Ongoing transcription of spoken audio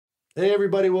Hey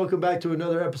everybody, welcome back to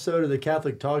another episode of the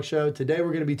Catholic Talk Show. Today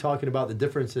we're going to be talking about the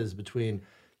differences between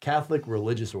Catholic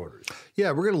religious orders.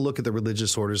 Yeah, we're going to look at the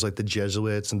religious orders like the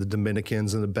Jesuits and the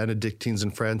Dominicans and the Benedictines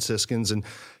and Franciscans and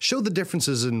show the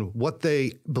differences in what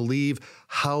they believe,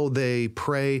 how they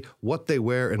pray, what they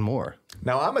wear, and more.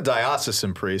 Now, I'm a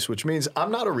diocesan priest, which means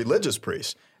I'm not a religious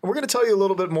priest. And we're going to tell you a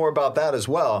little bit more about that as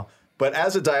well. But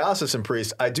as a diocesan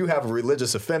priest, I do have a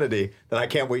religious affinity that I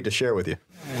can't wait to share with you.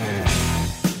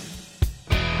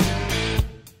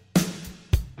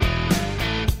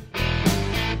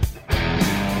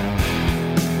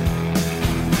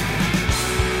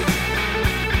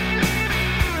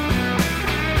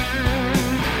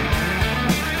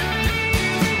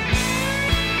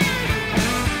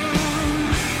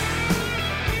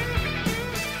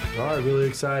 Really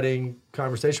exciting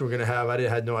conversation we're going to have. I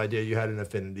had no idea you had an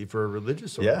affinity for a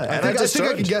religious order. Yeah, I think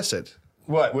I can guess it.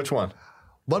 What? Which one?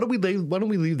 Why don't we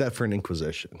leave that for an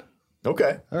inquisition?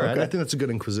 Okay. All right. Okay. I think that's a good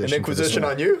inquisition. An inquisition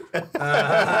on you?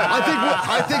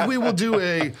 I think we will do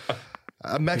a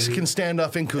Mexican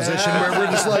standoff inquisition where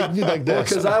we're just like this.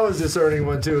 Because I was discerning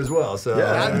one too as well. So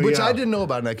which I didn't know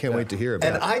about, and I can't wait to hear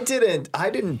about. And I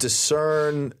didn't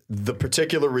discern the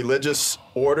particular religious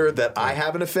order that I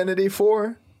have an affinity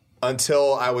for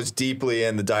until I was deeply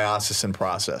in the diocesan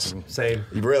process. Same.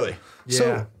 Really? Yeah.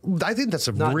 So I think that's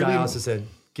Not diocesan,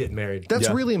 getting married.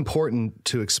 That's really important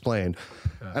to explain.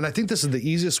 And I think this is the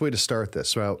easiest way to start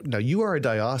this. Now, you are a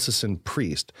diocesan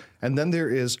priest, and then there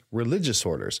is religious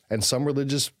orders, and some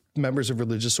members of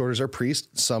religious orders are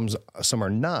priests, some are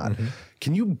not. Mm-hmm.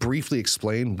 Can you briefly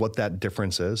explain what that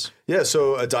difference is? Yeah,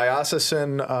 so a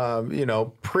diocesan,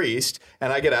 priest,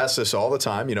 and I get asked this all the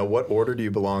time, what order do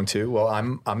you belong to? Well,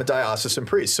 I'm a diocesan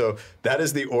priest. So that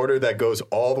is the order that goes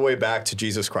all the way back to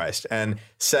Jesus Christ and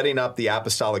setting up the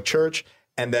apostolic church.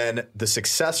 And then the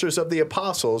successors of the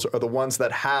apostles are the ones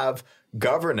that have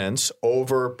governance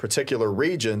over particular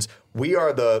regions. We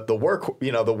are the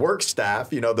work staff,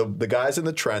 the guys in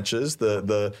the trenches,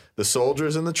 the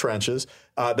soldiers in the trenches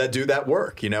that do that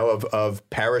work, of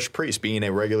parish priests, being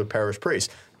a regular parish priest.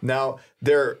 Now,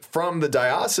 they're from the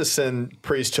diocesan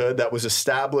priesthood that was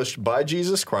established by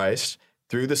Jesus Christ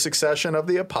through the succession of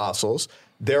the apostles.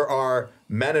 There are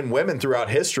men and women throughout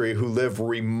history who live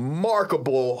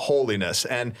remarkable holiness,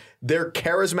 and their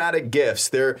charismatic gifts,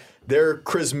 their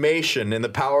charismation in the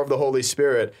power of the Holy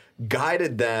Spirit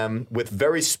guided them with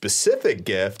very specific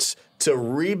gifts to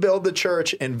rebuild the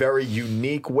church in very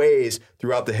unique ways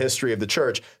throughout the history of the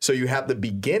church. So you have the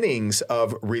beginnings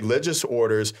of religious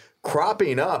orders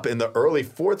cropping up in the early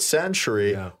 4th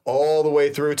century all the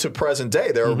way through to present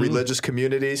day. There are religious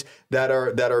communities that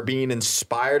are being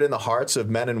inspired in the hearts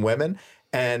of men and women.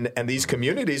 And these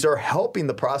communities are helping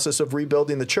the process of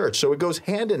rebuilding the church. So it goes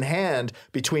hand in hand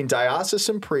between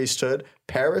diocesan priesthood,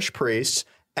 parish priests,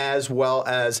 as well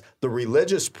as the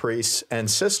religious priests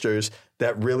and sisters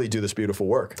that really do this beautiful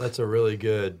work. That's a really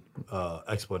good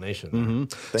explanation. Mm-hmm.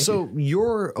 Thank so you.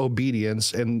 Your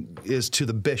obedience is to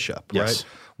the bishop, Yes. right?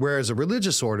 Whereas a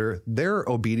religious order, their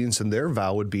obedience and their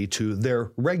vow would be to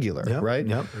their regular, right?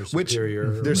 Yep.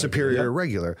 Their superior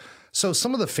regular. So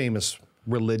some of the famous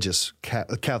religious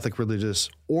Catholic religious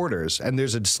orders, and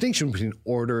there's a distinction between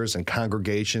orders and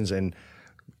congregations and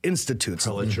institutes.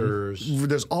 Prelatures.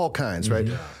 There's all kinds, right?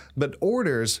 Yeah. But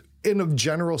orders, in a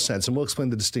general sense, and we'll explain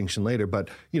the distinction later, but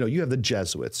you have the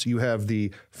Jesuits, you have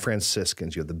the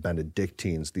Franciscans, you have the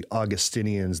Benedictines, the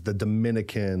Augustinians, the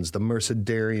Dominicans, the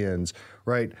Mercedarians,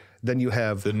 right? Then you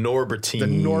have the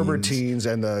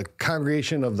Norbertines and the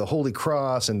Congregation of the Holy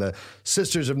Cross and the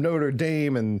Sisters of Notre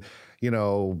Dame and,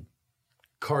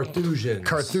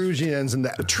 Carthusians and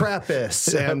the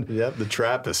Trappists and the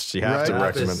Trappists. You have to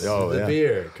recommend. The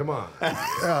beer. Come on.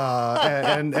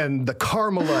 and the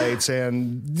Carmelites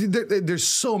and there's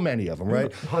so many of them,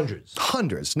 right?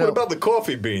 Hundreds. Now, what about the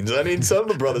coffee beans? I need some of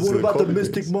the brothers. What about the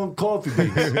Mystic Monk coffee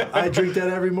beans? I drink that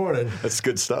every morning. That's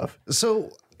good stuff.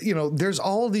 So there's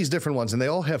all of these different ones, and they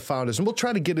all have founders, and we'll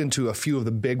try to get into a few of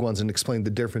the big ones and explain the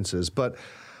differences. But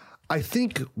I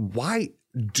think why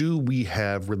do we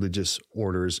have religious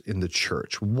orders in the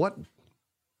church? What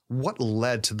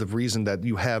led to the reason that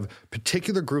you have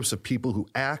particular groups of people who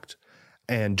act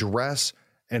and dress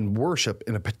and worship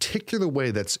in a particular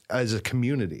way that's as a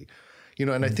community?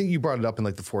 And I think you brought it up in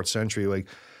like the 4th century. Like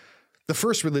the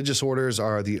first religious orders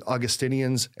are the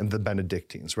Augustinians and the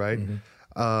Benedictines, right?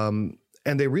 Mm-hmm.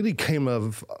 And they really came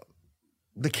around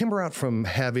from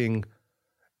having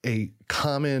a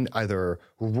common either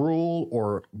rule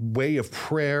or way of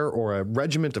prayer or a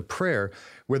regiment of prayer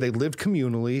where they lived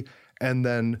communally, and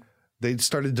then they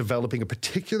started developing a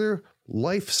particular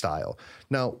lifestyle.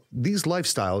 Now, these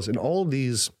lifestyles in all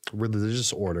these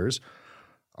religious orders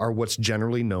are what's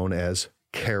generally known as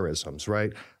charisms,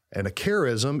 right? And a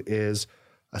charism is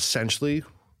essentially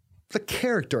the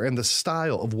character and the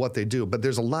style of what they do, but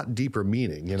there's a lot deeper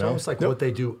meaning, you It's know? almost like what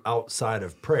they do outside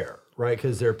of prayer, right?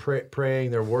 Because they're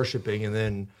praying, they're worshiping, and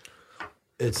then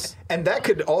it's And that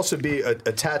could also be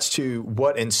attached to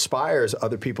what inspires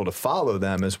other people to follow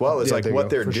them as well as Yeah, like there you what go.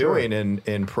 they're For doing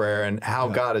in prayer and how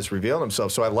God has revealed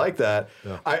himself. So I like that.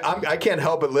 Yeah. I can't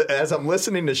help it. As I'm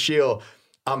listening to Sheil,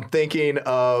 I'm thinking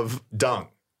of Dunk,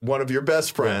 one of your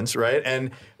best friends, right?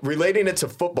 And relating it to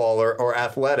football or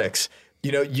athletics,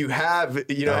 you know, you have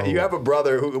a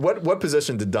brother who, what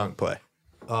position did Dunk play?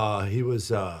 he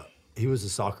was a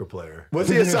soccer player. Was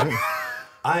he a soccer?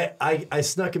 I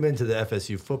snuck him into the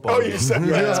FSU football. Oh, game. you said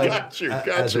got you.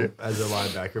 as a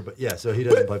linebacker, but yeah, so he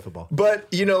doesn't play football. But,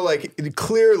 you know, like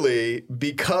clearly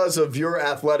because of your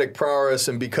athletic prowess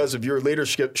and because of your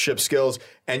leadership skills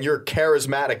and your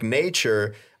charismatic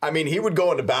nature, I mean, he would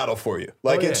go into battle for you.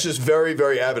 Like, it's just very,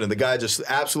 very evident. The guy just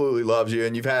absolutely loves you,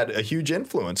 and you've had a huge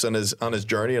influence on his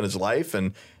journey and his life,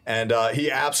 and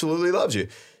he absolutely loves you.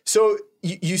 So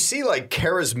you see like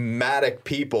charismatic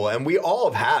people, and we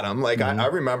all have had them. Like I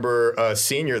remember a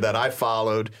senior that I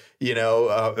followed, you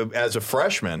know, as a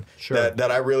freshman that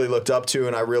I really looked up to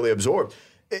and I really absorbed.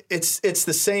 It's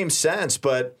the same sense,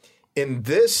 but in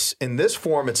this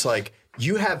form, it's like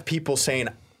you have people saying,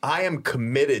 I am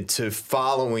committed to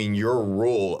following your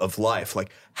rule of life. Like,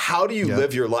 how do you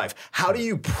live your life? How do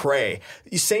you pray?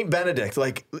 St. Benedict,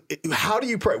 like, how do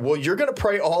you pray? Well, you're going to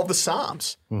pray all the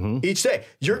Psalms each day.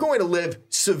 You're going to live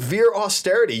severe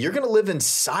austerity. You're going to live in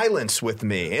silence with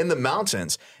me in the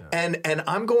mountains. Yeah. And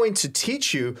I'm going to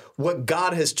teach you what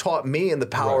God has taught me in the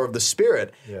power of the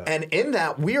Spirit. Yeah. And in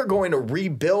that, we are going to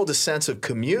rebuild a sense of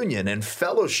communion and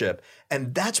fellowship.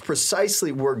 And that's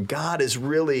precisely where God is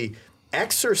really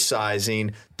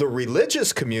exercising the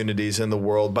religious communities in the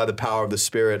world by the power of the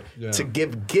Spirit to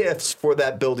give gifts for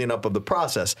that building up of the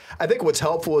process. I think what's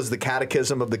helpful is the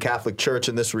Catechism of the Catholic Church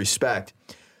in this respect,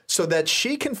 so that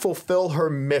she can fulfill her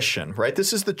mission, right?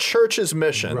 This is the church's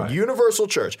mission, universal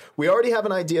church. We already have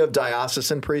an idea of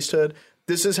diocesan priesthood.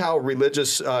 This is how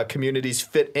religious communities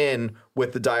fit in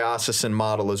with the diocesan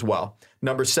model as well.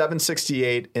 Number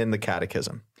 768 in the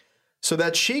Catechism. So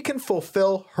that she can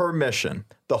fulfill her mission,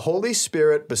 the Holy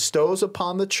Spirit bestows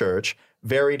upon the church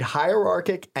varied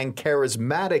hierarchic and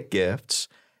charismatic gifts,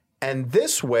 and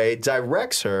this way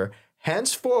directs her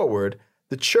henceforward,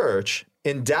 the church,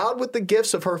 endowed with the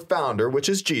gifts of her founder, which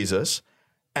is Jesus,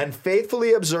 and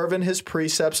faithfully observing his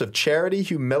precepts of charity,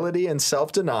 humility, and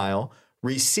self-denial,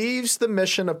 receives the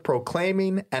mission of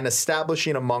proclaiming and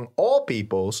establishing among all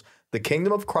peoples the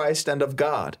kingdom of Christ and of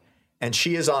God. And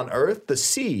she is on earth the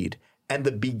seed and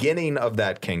the beginning of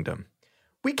that kingdom.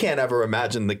 We can't ever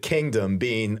imagine the kingdom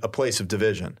being a place of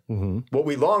division. What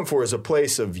we long for is a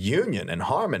place of union and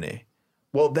harmony.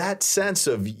 Well, that sense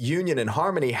of union and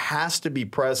harmony has to be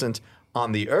present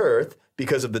on the earth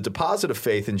because of the deposit of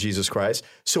faith in Jesus Christ.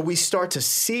 So we start to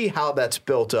see how that's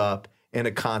built up in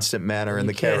a constant manner in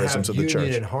the charisms of the church.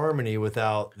 Union and harmony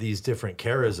without these different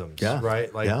charisms,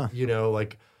 right? Like, you know,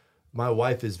 like my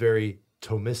wife is very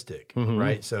Thomistic,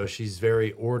 right? So she's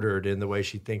very ordered in the way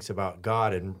she thinks about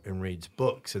God and reads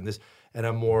books and this. And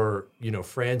I'm more, you know,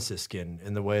 Franciscan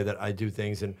in the way that I do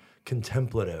things and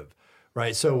contemplative,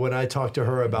 right? So when I talk to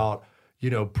her about,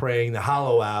 you know, praying the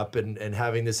Hallow app and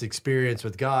having this experience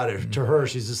with God, to her,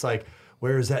 she's just like,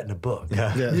 where is that in a book? You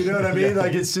know what I mean?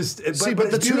 Like it's just,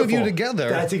 but the it's two of you beautiful. together.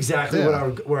 That's exactly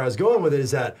where I was going with it, is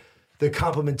that the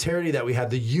complementarity that we have,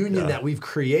 the union that we've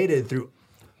created through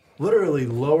literally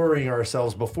lowering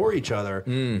ourselves before each other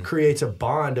creates a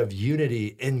bond of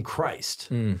unity in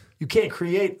Christ. You can't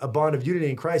create a bond of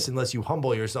unity in Christ unless you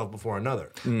humble yourself before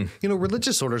another. You know,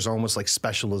 religious orders are almost like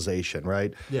specialization,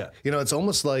 right? Yeah. You know, it's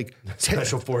almost like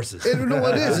Special forces. You know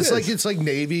what it is? It's like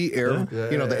Navy, Air,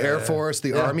 you know, the Air Force,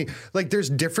 the Army. Like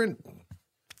there's different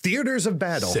theaters of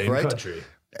battle, Same right? country.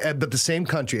 But the same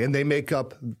country, and they make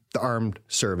up the armed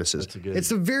services. It's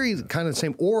the very kind of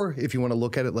same. Or if you want to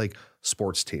look at it like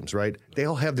sports teams, right? They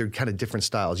all have their kind of different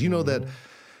styles. You know that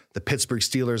the Pittsburgh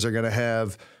Steelers are going to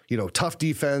have, you know, tough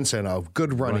defense and a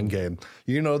good running game.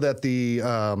 You know that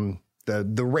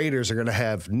the Raiders are going to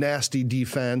have nasty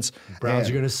defense. Browns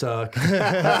are going to suck.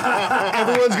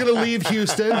 Everyone's going to leave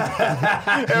Houston.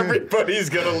 Everybody's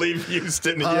going to leave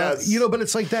Houston, yes. You know, but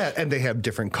it's like that. And they have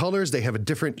different colors. They have a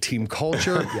different team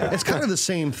culture. It's kind of the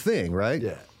same thing, right?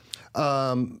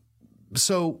 Yeah.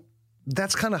 So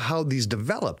that's kind of how these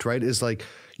developed, right? Is like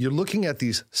you're looking at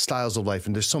these styles of life,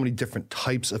 and there's so many different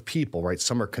types of people, right?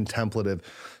 Some are contemplative,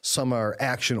 some are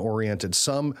action oriented,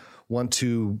 some want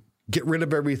to get rid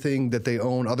of everything that they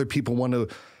own. Other people want to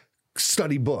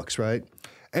study books, right?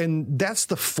 And that's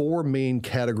the four main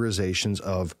categorizations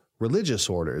of religious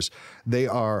orders. They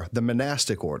are the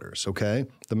monastic orders, okay?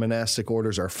 The monastic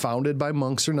orders are founded by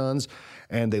monks or nuns,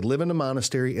 and they live in a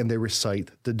monastery and they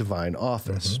recite the divine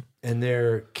office. And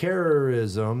their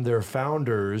charism, their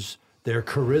founders, their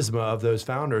charisma of those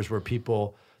founders were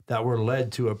people that were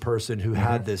led to a person who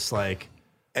had this like...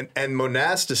 And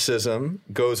monasticism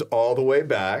goes all the way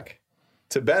back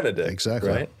to Benedict.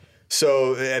 Exactly. Right?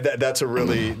 So that's a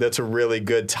really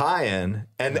good tie-in.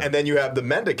 And then you have the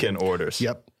mendicant orders.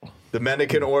 Yep. The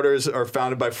mendicant orders are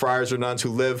founded by friars or nuns who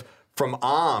live from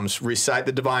alms, recite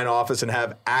the divine office, and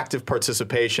have active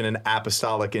participation in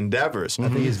apostolic endeavors. I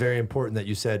think it's very important that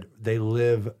you said they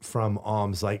live from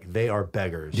alms, like they are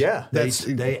beggars. Yeah.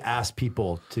 They ask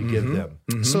people to give them.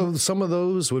 So some of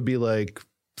those would be like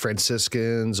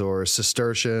Franciscans or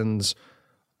Cistercians.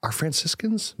 Are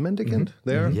Franciscans mendicant?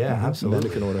 They are? Yeah, absolutely.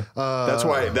 Mendicant order.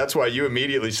 That's why you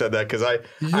immediately said that, because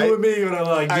You and me gonna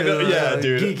like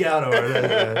dude. geek out over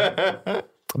that.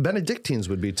 Benedictines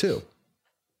would be too.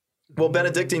 Well,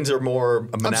 Benedictines are more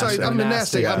monastic. I'm sorry, I'm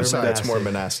monastic. I'm sorry. That's more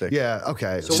monastic. Yeah,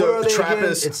 okay. So what are they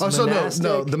Trappist. again? It's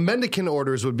No. The mendicant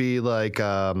orders would be like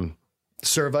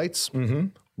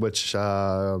Servites, which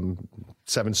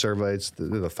 7 Servites,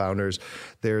 the founders.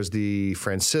 There's the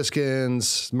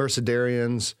Franciscans,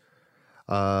 Mercedarians.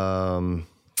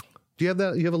 Do you have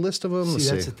that? You have a list of them? See,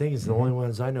 that's the thing. Is the only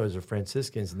ones I know is the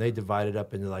Franciscans, and they divided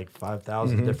up into like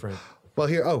 5,000 different. Well,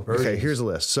 okay. versions. Here's a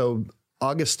list. So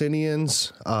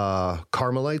Augustinians,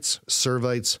 Carmelites,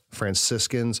 Servites,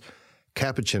 Franciscans,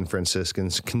 Capuchin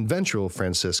Franciscans, Conventual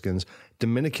Franciscans,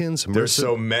 Dominicans. There's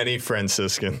so many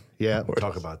Franciscan. Yeah. We'll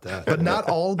talk about that. But not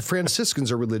all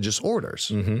Franciscans are religious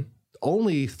orders.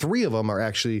 Only 3 of them are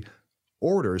actually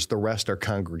orders. The rest are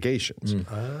congregations.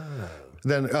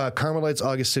 Then Carmelites,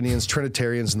 Augustinians,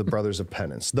 Trinitarians, and the Brothers of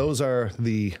Penance. Those are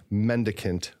the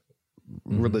mendicant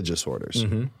religious orders.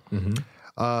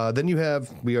 Then you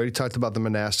have, we already talked about the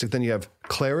monastic. Then you have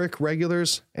cleric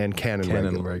regulars and canon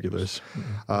regulars.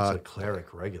 What's a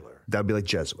cleric regular? That would be like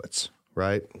Jesuits,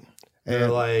 right? They're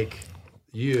like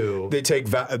you. They take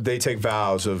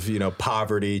vows of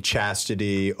poverty,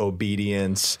 chastity,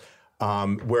 obedience.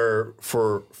 Where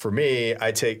for me,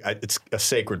 it's a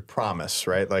sacred promise,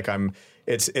 right? Like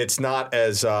it's not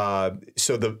as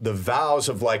so the vows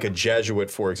of like a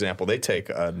Jesuit, for example, they take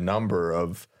a number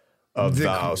of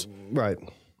vows, right?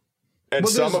 And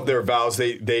some of their vows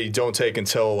they don't take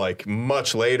until like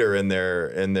much later in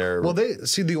their. Well, they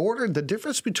see the order. The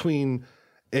difference between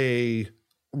a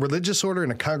religious order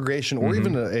and a congregation, or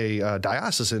even a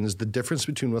diocesan, is the difference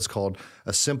between what's called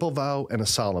a simple vow and a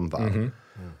solemn vow.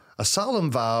 A solemn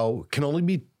vow can only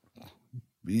be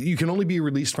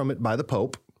released from it by the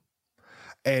Pope,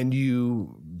 and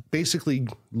you basically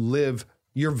live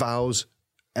your vows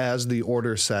as the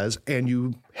order says, and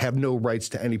you have no rights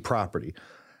to any property.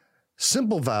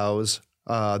 Simple vows,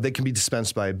 they can be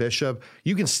dispensed by a bishop.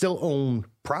 You can still own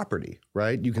property,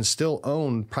 right? You can still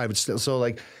own private. So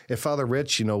like if Father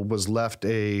Rich, was left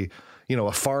a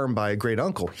farm by a great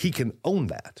uncle, he can own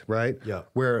that, right? Yeah.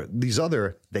 Where these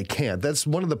they can't. That's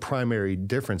one of the primary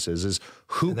differences is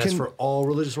And that's for all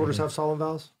religious orders have solemn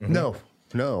vows? No.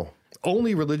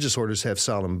 Only religious orders have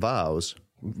solemn vows.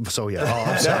 So yeah,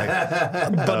 I'm sorry.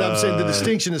 But I'm saying the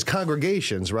distinction is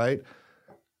congregations, right?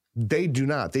 They do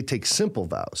not. They take simple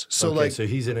vows. So so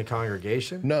he's in a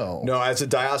congregation? No, as a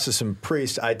diocesan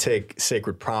priest, I take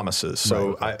sacred promises.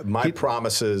 So my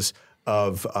promises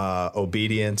of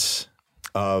obedience,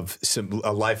 of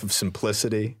a life of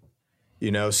simplicity,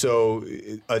 So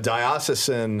a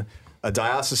diocesan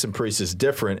priest is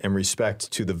different in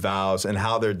respect to the vows and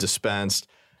how they're dispensed,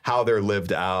 how they're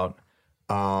lived out.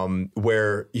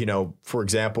 Where for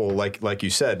example, like you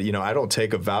said, I don't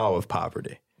take a vow of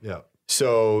poverty. Yeah.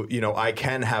 So, I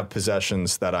can have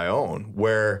possessions that I own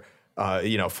where,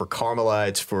 for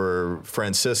Carmelites, for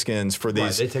Franciscans, for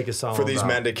these, they take a solemn for these vow.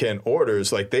 mendicant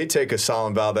orders, like they take a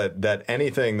solemn vow that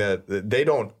anything that they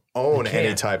don't own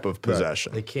any type of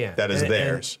possession. They can't. That is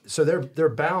theirs. And so they're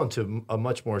bound to a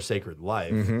much more sacred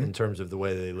life in terms of the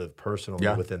way they live personally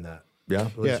within that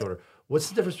religious order. What's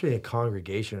the difference between a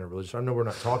congregation and a religious? I know we're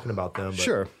not talking about them, but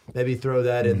Sure. maybe throw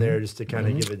that in there just to kind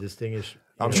of give a distinguished.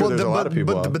 I'm sure there's a lot of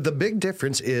people. But the big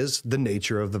difference is the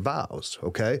nature of the vows.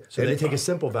 Okay, So they take a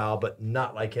simple vow, but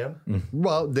not like him.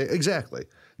 well, exactly.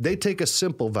 They take a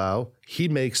simple vow. He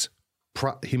makes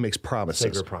promises.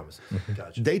 Sacred promises.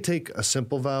 Gotcha. They take a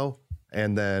simple vow,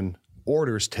 and then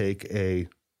orders take a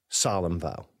solemn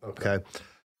vow. Okay.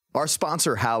 Our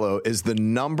sponsor, Hallow, is the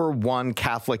 #1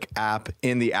 Catholic app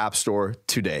in the App Store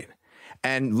to date.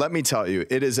 And let me tell you,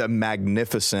 it is a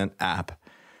magnificent app.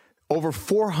 Over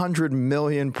 400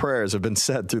 million prayers have been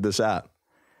said through this app.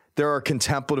 There are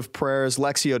contemplative prayers,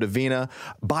 Lectio Divina,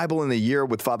 Bible in the Year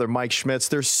with Father Mike Schmitz.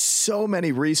 There's so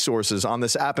many resources on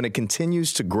this app, and it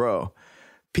continues to grow.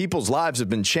 People's lives have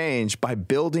been changed by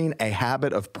building a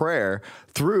habit of prayer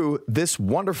through this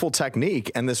wonderful technique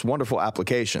and this wonderful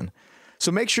application.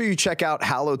 So make sure you check out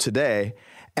Hallow today.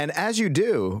 And as you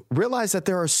do, realize that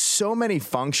there are so many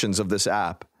functions of this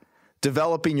app.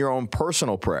 Developing your own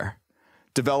personal prayer,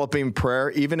 developing prayer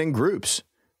even in groups,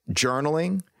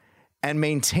 journaling, and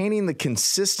maintaining the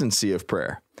consistency of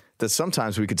prayer that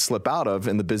sometimes we could slip out of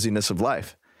in the busyness of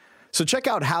life. So check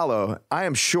out Hallow. I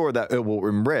am sure that it will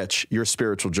enrich your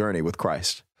spiritual journey with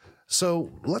Christ. So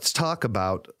let's talk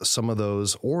about some of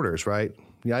those orders, right?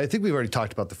 Yeah, I think we've already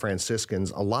talked about the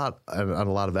Franciscans a lot on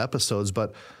a lot of episodes,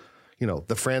 but you know,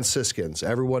 the Franciscans,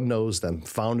 everyone knows them,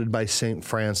 founded by St.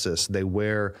 Francis. They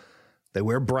wear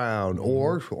brown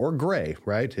or gray,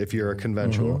 right? If you're a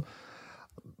conventual.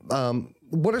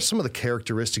 What are some of the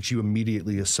characteristics you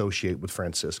immediately associate with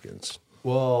Franciscans?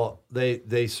 Well,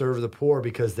 they serve the poor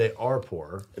because they are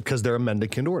poor. Because they're a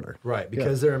mendicant order. Right.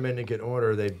 Because they're a mendicant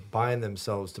order, they bind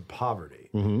themselves to poverty.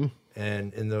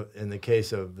 And in the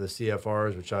case of the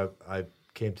CFRs, which I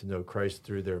came to know Christ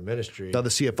through their ministry. Now, the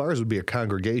CFRs would be a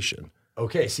congregation.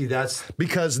 Okay, see, that's...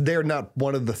 Because they're not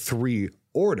one of the 3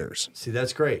 orders. See,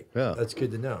 that's great. Yeah. That's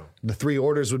good to know. The 3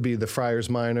 orders would be the Friars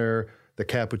Minor, the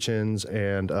Capuchins,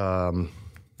 and...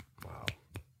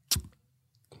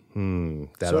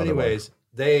 So anyways,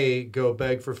 they go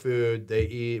beg for food, they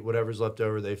eat whatever's left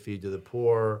over, they feed to the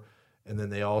poor, and then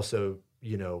they also,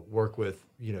 you know, work with,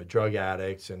 you know, drug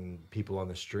addicts and people on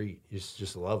the street. You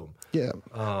just love them. Yeah.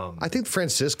 I think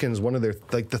Franciscans, one of their,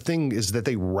 like, the thing is that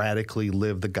they radically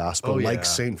live the gospel like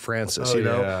St. Francis, you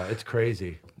know? Yeah, it's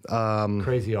crazy.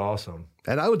 Crazy awesome.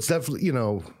 And I would definitely, you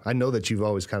know, I know that you've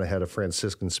always kind of had a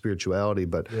Franciscan spirituality,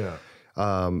 but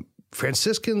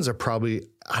Franciscans are probably,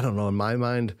 I don't know, in my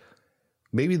mind,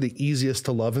 maybe the easiest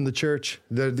to love in the church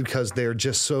because they're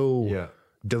just so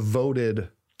devoted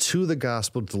to the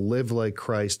gospel, to live like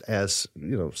Christ as,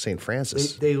 you know, St.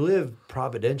 Francis. They live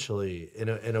providentially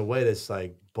in a way that's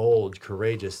like bold,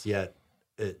 courageous, yet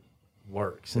it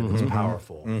works and it's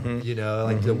powerful. You know,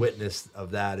 like the witness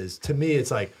of that is, to me,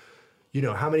 it's like, you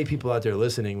know, how many people out there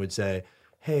listening would say,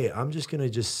 hey, I'm just going to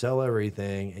just sell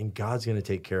everything and God's going to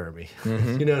take care of me.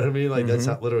 You know what I mean? Like that's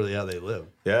literally how they live.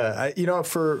 Yeah. You know,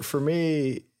 for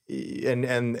me,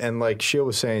 and like Sheila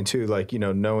was saying too, like, you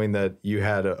know, knowing that you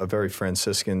had a very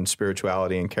Franciscan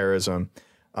spirituality and charism,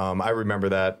 I remember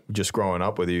that just growing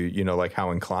up with you, you know, like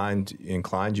how inclined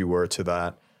you were to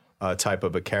that type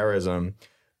of a charism.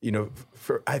 You know,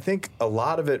 I think a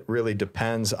lot of it really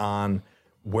depends on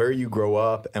where you grow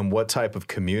up and what type of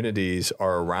communities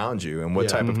are around you and what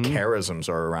type of charisms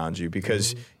are around you,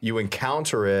 because you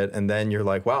encounter it and then you're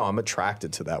like, wow, I'm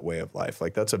attracted to that way of life.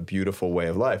 Like, that's a beautiful way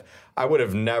of life. I would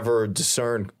have never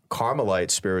discerned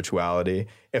Carmelite spirituality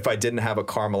if I didn't have a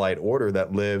Carmelite order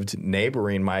that lived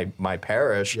neighboring my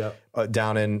parish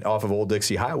down off of Old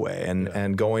Dixie Highway,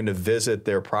 and going to visit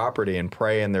their property and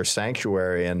pray in their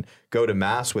sanctuary and go to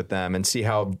Mass with them and see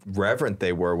how reverent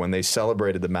they were when they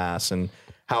celebrated the Mass, and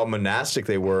how monastic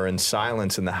they were in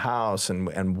silence in the house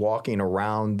and walking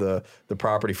around the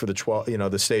property for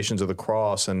the Stations of the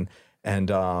Cross and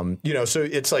you know, so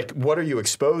it's like, what are you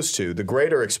exposed to? The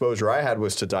greater exposure I had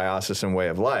was to diocesan way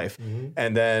of life.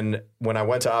 And then when I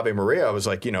went to Ave Maria, I was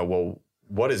like, you know, well,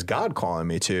 what is God calling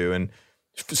me to? And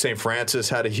St. Francis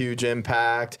had a huge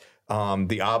impact.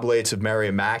 The Oblates of Mary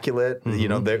Immaculate, you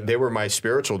know, they were my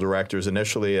spiritual directors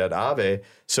initially at Ave.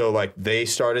 So like they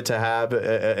started to have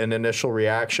an initial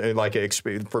reaction, like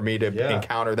for me to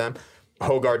encounter them.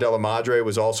 Hogar de la Madre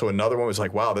was also another one. It was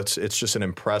like, wow, it's just an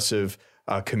impressive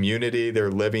community.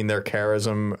 They're living their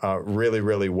charism really,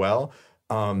 really well.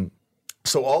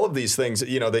 So all of these things,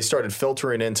 you know, they started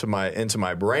filtering into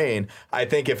my brain. I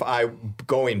think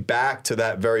going back to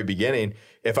that very beginning,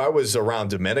 if I was around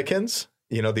Dominicans,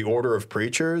 you know, the Order of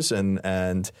Preachers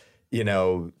and you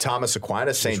know, Thomas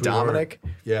Aquinas, St. Dominic,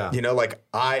 you know, like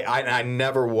I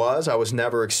was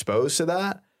never exposed to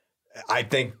that. I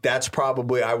think that's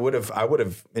probably, I would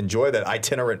have enjoyed that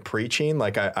itinerant preaching.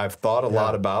 Like I've thought a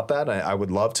lot about that. I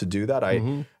would love to do that.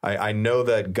 I know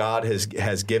that God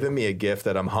has given me a gift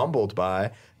that I'm humbled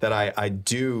by, that I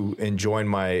do enjoy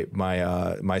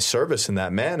my service in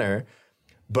that manner.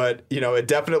 But, it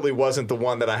definitely wasn't the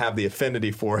one that I have the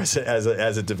affinity for as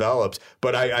it develops.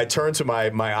 But I turned to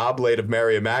my oblate of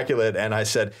Mary Immaculate and I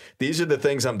said, these are the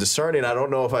things I'm discerning. I don't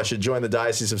know if I should join the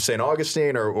Diocese of St.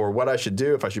 Augustine or what I should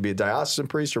do, if I should be a diocesan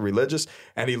priest or religious.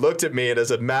 And he looked at me, and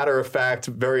as a matter of fact,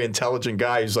 very intelligent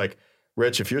guy, he's like,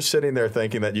 Rich, if you're sitting there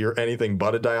thinking that you're anything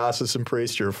but a diocesan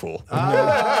priest, you're a fool.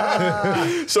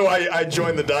 So I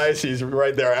joined the diocese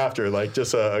right thereafter, like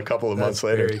just a couple of months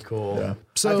later. Very cool. Yeah.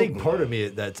 So I think part of me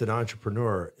that's an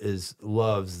entrepreneur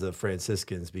loves the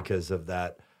Franciscans because of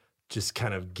that, just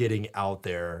kind of getting out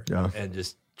there and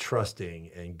just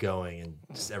trusting and going, and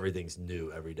just everything's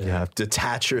new every day. Yeah,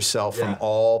 detach yourself from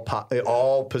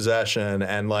all possession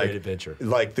and great adventure.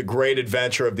 Like the great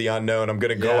adventure of the unknown. I'm going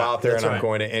to go out there and I'm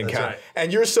going to encounter. Right.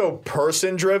 And you're so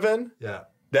person driven. Yeah.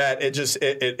 That it just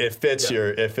it fits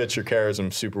your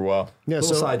charism super well. Yeah,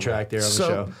 so sidetrack there on the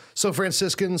show. So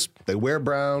Franciscans, they wear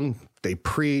brown, they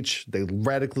preach, they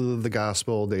radically live the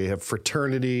gospel, they have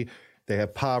fraternity, they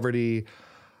have poverty.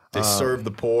 They serve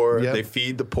the poor. Yep. They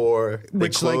feed the poor. They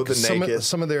clothe the naked.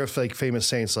 Some of their famous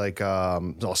saints, like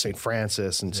St.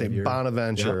 Francis and St.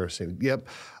 Bonaventure.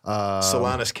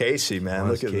 Solanus Casey, man.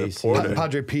 Look at the porter.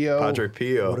 Padre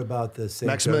Pio. What about the St.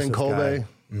 Maximilian Kolbe?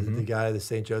 The guy, the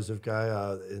St. Joseph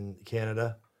guy in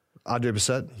Canada. Audrey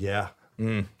Bessette? Yeah.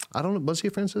 I don't know. Was he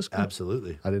a Franciscan?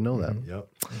 Absolutely. I didn't know that.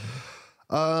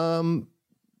 Yep.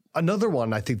 Another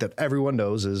one I think that everyone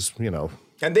knows is,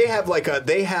 and they have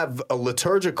a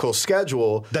liturgical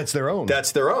schedule. That's their own.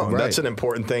 Right. That's an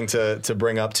important thing to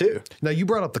bring up too. Now you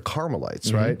brought up the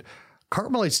Carmelites, right?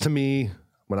 Carmelites to me,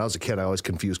 when I was a kid, I always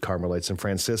confused Carmelites and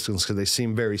Franciscans because they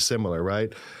seem very similar,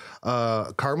 right?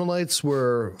 Carmelites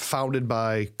were founded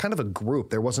by kind of a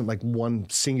group. There wasn't like one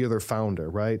singular founder,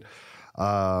 right?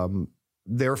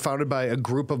 They were founded by a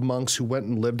group of monks who went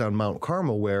and lived on Mount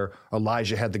Carmel, where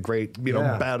Elijah had the great,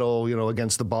 battle,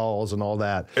 against the Baals and all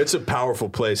that. It's a powerful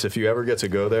place. If you ever get to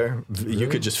go there, you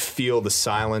could just feel the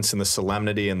silence and the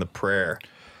solemnity and the prayer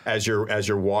as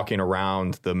you're walking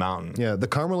around the mountain. Yeah, the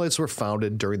Carmelites were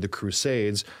founded during the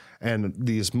Crusades, and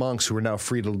these monks who were now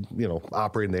free to,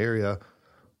 operate in the area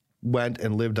went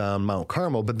and lived on Mount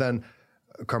Carmel. But then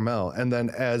and then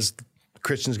as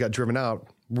Christians got driven out,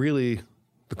 really,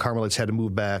 the Carmelites had to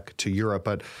move back to Europe,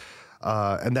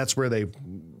 and that's where they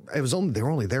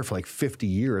were only there for like 50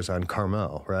 years on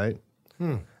Carmel, right?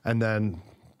 And then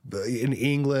in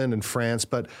England and France,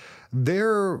 but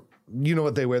they're,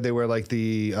 what they wear? They wear like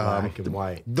the black and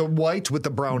white, the white with the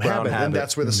brown habit, and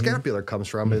that's where the scapular comes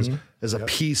from, is a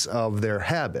piece of their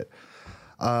habit.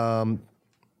 And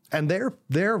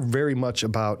they're very much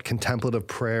about contemplative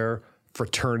prayer,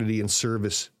 fraternity, and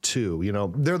service too.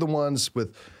 They're the ones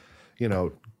with,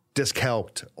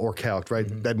 discalced or calced, right?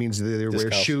 That means they either wear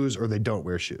shoes or they don't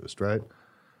wear shoes, right?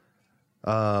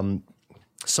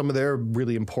 Some of their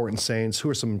really important saints. Who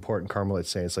are some important Carmelite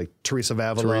saints? Like Teresa of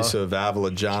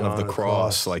Avila. John of the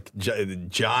Cross, like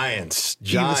giants.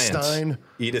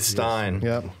 Edith Stein.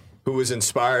 Yep. Who was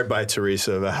inspired by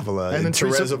Teresa of Avila and then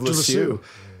Therese of Lisieux.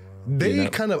 They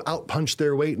kind of outpunch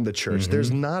their weight in the church. There's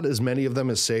not as many of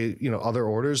them as, say, other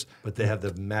orders. But they have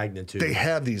the magnitude. They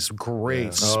have these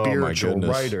great spiritual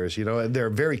writers,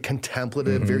 they're very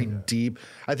contemplative, very deep.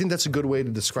 I think that's a good way to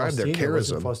describe their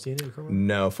charism. Faustina?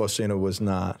 No, Faustina was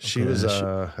not. She was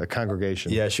a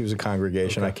congregation. Yeah, she was a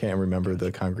congregation. Okay. I can't remember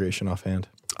the congregation offhand.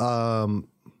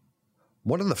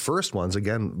 One of the first ones,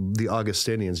 again, the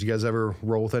Augustinians. You guys ever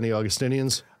roll with any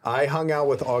Augustinians? I hung out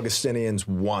with Augustinians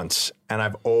once, and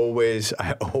I always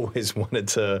wanted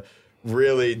to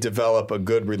really develop a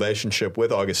good relationship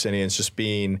with Augustinians, just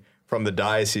being from the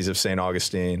Diocese of St.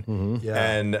 Augustine.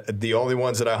 And the only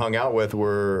ones that I hung out with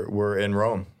were in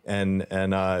Rome, and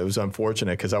it was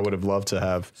unfortunate because I would have loved to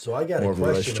have. So I got a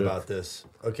question about this.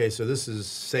 Okay, so this is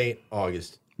St.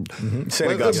 Augustine.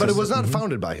 St. Augustine. But it was not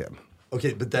founded by him.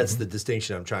 Okay, but that's the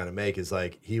distinction I'm trying to make, is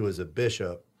like he was a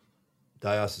bishop,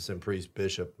 diocesan priest,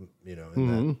 bishop, in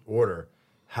that order.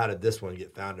 How did this one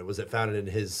get founded? Was it founded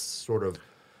in his sort of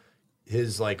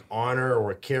like honor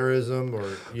or charism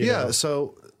or you know?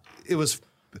 So it was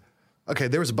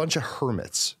there was a bunch of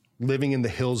hermits living in the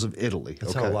hills of Italy.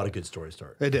 That's how a lot of good stories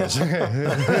start. It is.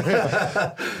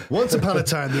 Once upon a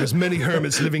time, there was many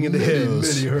hermits living in the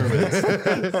hills. Many hermits.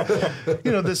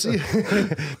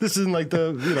 This isn't like the,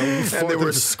 and they were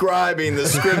scribing the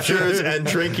scriptures and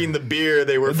drinking the beer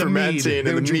they were fermenting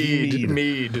and the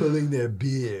mead. Pulling their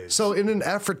beer. So in an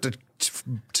effort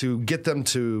to get them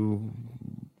to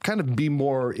kind of be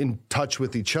more in touch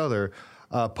with each other,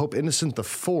 Pope Innocent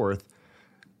IV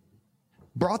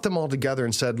brought them all together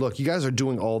and said, look, you guys are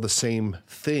doing all the same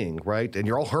thing, right? And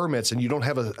you're all hermits and you don't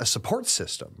have a support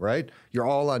system, right? You're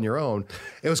all on your own.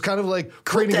 It was kind of like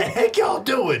creating... What the heck y'all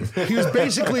doing? He was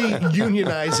basically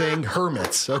unionizing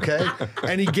hermits, okay?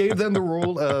 And he gave them the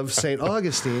rule of St.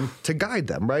 Augustine to guide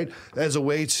them, right? As a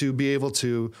way to be able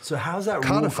to So how's that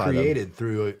rule created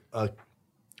through a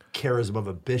charism of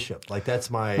a bishop? Like that's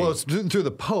my... Well, it's through the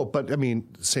Pope, but I mean,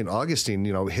 St. Augustine,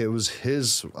 you know, it was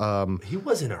his... he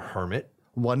wasn't a hermit.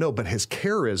 Well, no, but his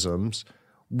charisms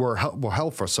were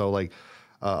helpful. So like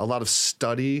a lot of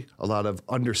study, a lot of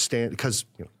understand, because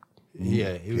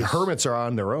hermits are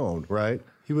on their own, right?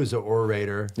 He was an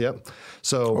orator. Yep.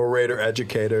 So orator,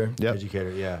 educator. Yep.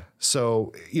 Educator, yeah.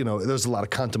 So, you know, there's a lot of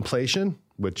contemplation,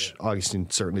 which Augustine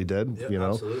certainly did, Yep, you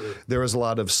know. absolutely. There was a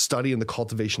lot of study in the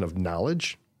cultivation of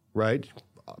knowledge, right?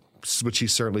 Which he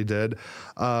certainly did.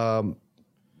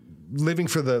 Living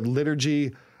for the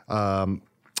liturgy,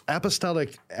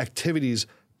 apostolic activities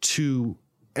to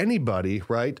anybody,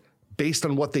 right? Based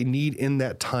on what they need in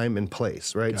that time and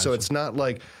place, right? Gotcha. So it's not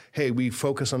like, hey, we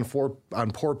focus on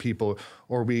poor people,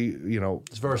 or we, you know,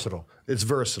 It's versatile. It's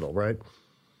versatile, right?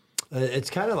 It's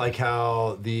kind of like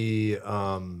how the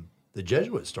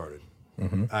Jesuits started.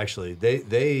 Mm-hmm. Actually,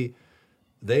 they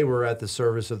were at the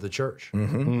service of the church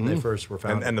when they first were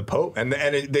founded, and the Pope, and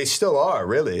they still are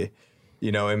really,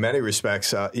 you know, in many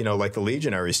respects, you know, like the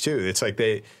legionaries too. It's like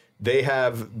they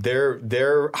have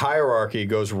their hierarchy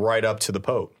goes right up to the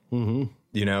Pope,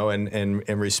 you know, and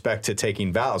in respect to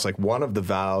taking vows. Like one of the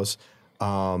vows,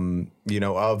 you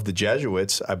know, of the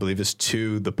Jesuits, I believe, is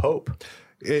to the Pope.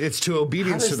 It's to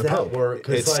obedience to the Pope. Work?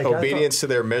 It's like, obedience to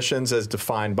their missions as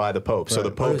defined by the Pope. Right. So the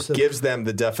Pope gives them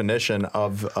the definition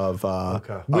of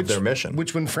their mission.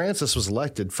 Which, when Francis was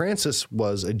elected, Francis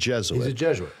was a Jesuit. He's a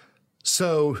Jesuit.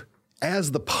 So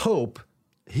as the Pope,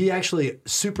 he actually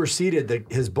superseded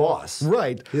his boss.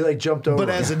 Right. He like jumped over. But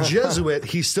as a Jesuit,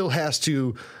 he still has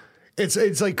to.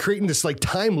 It's like creating this like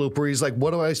time loop where he's like,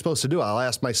 what am I supposed to do? I'll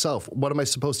ask myself. What am I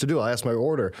supposed to do? I'll ask my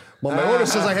order. Well, my order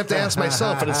says I have to ask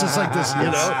myself, and it's just like this,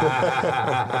 you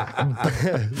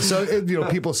know. So you know,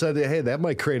 people said, hey, that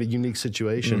might create a unique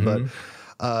situation.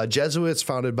 But Jesuits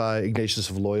founded by Ignatius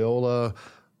of Loyola.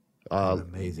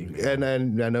 Amazing.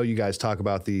 And I know you guys talk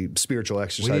about the spiritual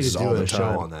exercises all the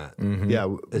time. all the time. We need to do a show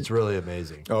on that. Yeah, it's really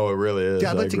amazing. Oh, it really is.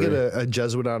 Yeah, I'd like to get a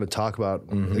Jesuit on to talk about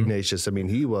Ignatius. I mean,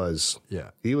 he was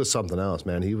something else,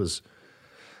 man. He was.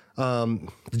 The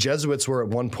Jesuits were at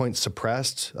one point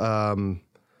suppressed. You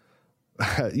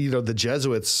know, the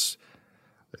Jesuits.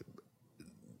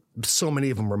 So many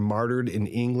of them were martyred in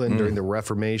England during the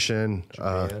Reformation.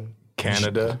 Japan.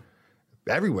 Canada.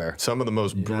 Everywhere. Some of the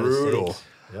most brutal. States.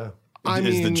 Yeah.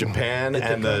 The Japan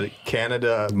and the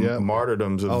Canada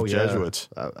martyrdoms of Jesuits.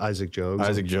 Isaac Jogues.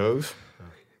 Isaac Jogues.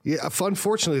 Yeah,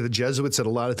 unfortunately, the Jesuits at a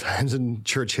lot of times in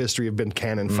church history have been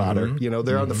cannon fodder. You know,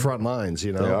 they're on the front lines.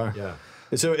 You know, they are. Yeah.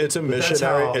 It's a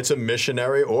missionary. It's a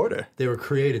missionary order. They were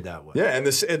created that way. Yeah, and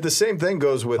the same thing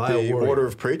goes with the Order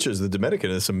of Preachers, the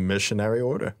Dominican. It's a missionary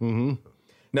order.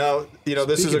 Now, you know,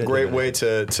 this is a great way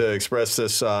to express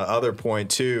this other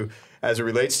point too, as it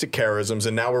relates to charisms.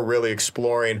 And now we're really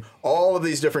exploring all of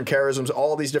these different charisms,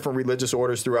 all these different religious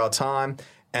orders throughout time.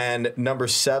 And number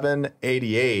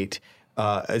 798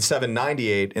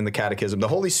 in the Catechism, the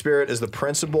Holy Spirit is the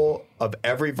principle of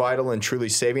every vital and truly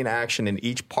saving action in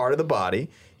each part of the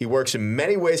body. He works in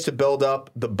many ways to build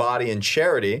up the body in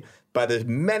charity by the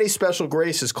many special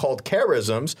graces called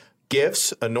charisms,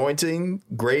 gifts, anointing,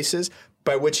 graces,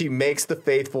 by which he makes the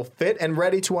faithful fit and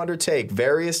ready to undertake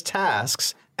various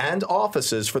tasks and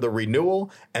offices for the renewal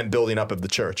and building up of the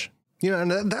church. You know,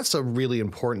 and that's a really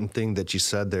important thing that you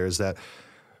said there, is that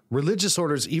religious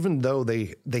orders, even though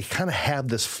they kind of have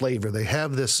this flavor, they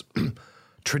have this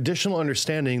traditional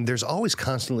understanding, there's always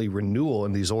constantly renewal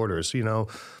in these orders. You know,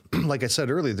 like I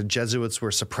said earlier, the Jesuits were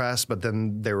suppressed, but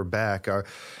then they were back.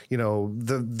 You know,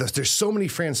 there's so many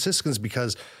Franciscans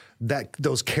because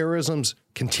those charisms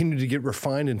continue to get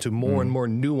refined into more and more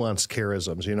nuanced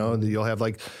charisms. You know, you'll have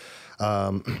like,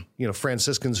 you know,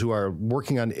 Franciscans who are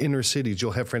working on inner cities.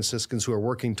 You'll have Franciscans who are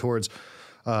working towards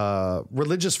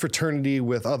religious fraternity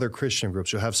with other Christian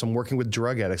groups. You'll have some working with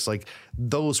drug addicts. Like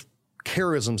those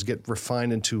charisms get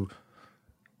refined into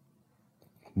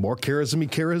more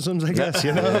charisms, I guess,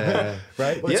 you know,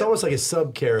 right? Well, it's almost like a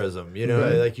sub-charism, you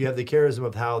know, like you have the charism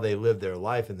of how they live their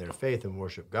life and their faith and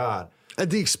worship God. And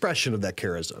the expression of that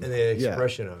charism. And the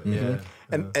expression of it,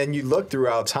 And you look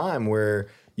throughout time where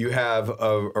you have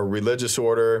a religious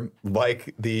order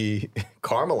like the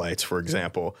Carmelites, for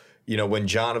example. You know, when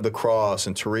John of the Cross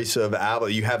and Teresa of Avila,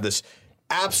 you have this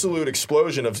absolute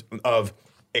explosion of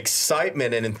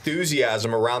excitement and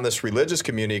enthusiasm around this religious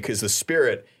community because the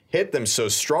Spirit hit them so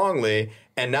strongly.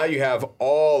 And now you have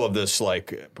all of this,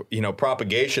 like,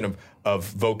 propagation of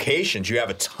vocations. You have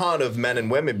a ton of men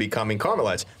and women becoming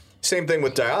Carmelites. Same thing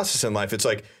with diocesan life. It's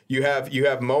like you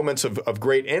have moments of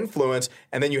great influence,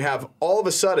 and then you have all of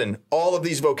a sudden all of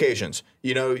these vocations.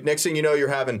 Next thing you know, you're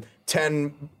having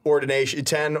 10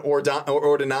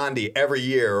 ordinandi every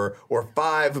year, or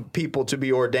 5 people to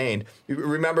be ordained. You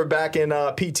remember back in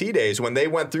PT days when they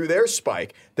went through their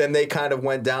spike, then they kind of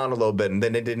went down a little bit, and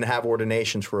then they didn't have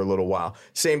ordinations for a little while.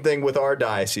 Same thing with our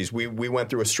diocese. We went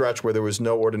through a stretch where there was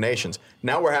no ordinations.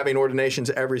 Now we're having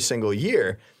ordinations every single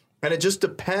year. And it just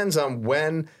depends on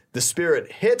when the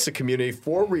Spirit hits a community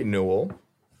for renewal,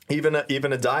 even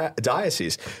a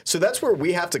diocese. So that's where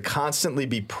we have to constantly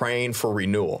be praying for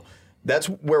renewal. That's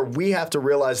where we have to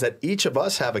realize that each of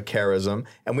us have a charism,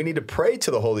 and we need to pray to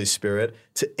the Holy Spirit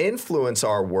to influence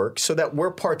our work so that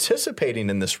we're participating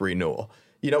in this renewal.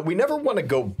 We never want to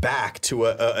go back to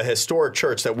a historic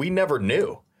church that we never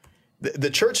knew.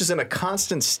 The church is in a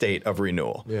constant state of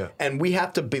renewal. Yeah. And we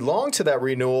have to belong to that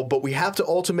renewal, but we have to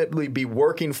ultimately be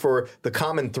working for the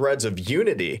common threads of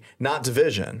unity, not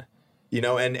division.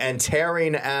 And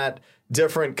tearing at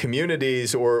different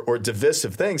communities or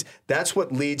divisive things. That's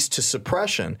what leads to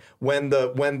suppression. When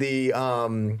the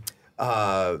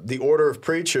order of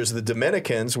preachers, the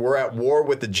Dominicans, were at war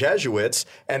with the Jesuits,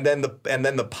 and then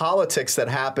the politics that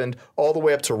happened all the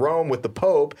way up to Rome with the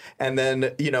Pope, and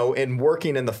then in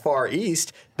working in the Far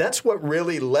East, that's what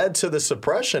really led to the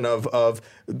suppression of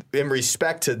in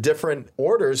respect to different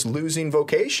orders losing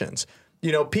vocations.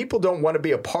 People don't want to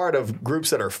be a part of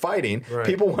groups that are fighting. Right.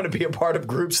 People want to be a part of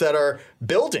groups that are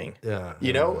building. Yeah.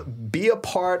 Be a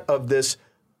part of this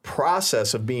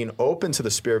process of being open to the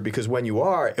Spirit, because when you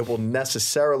are, it will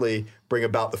necessarily bring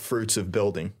about the fruits of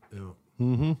building. Yeah.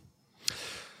 Mm-hmm.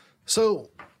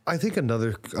 So I think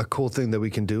a cool thing that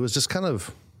we can do is just kind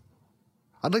of,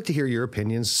 I'd like to hear your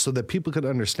opinions so that people can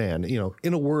understand,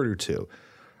 in a word or two.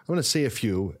 I'm going to say a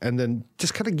few and then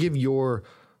just kind of give your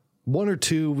one or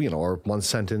two, or one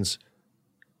sentence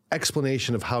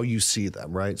explanation of how you see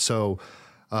them, right? So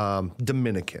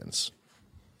Dominicans.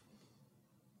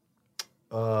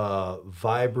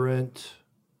 Vibrant,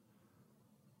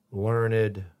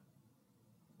 learned,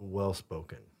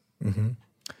 well-spoken. Mm-hmm.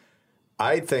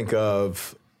 I think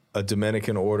of a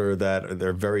Dominican order that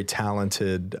they're very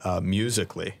talented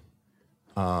musically.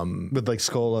 With like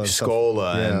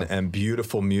Scola. And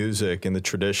beautiful music in the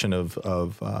tradition of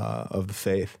the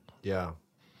faith. Yeah.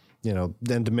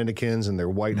 Then Dominicans and their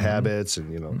white habits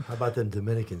and, How about them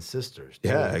Dominican sisters? Too?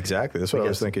 Yeah, exactly. That's what I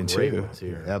was thinking too.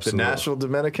 Absolutely. The National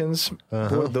Dominicans,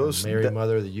 those Mary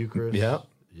Mother of the Eucharist. Yeah.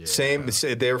 Same.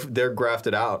 They're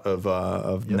grafted out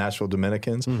of National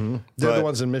Dominicans. Mm-hmm. They're the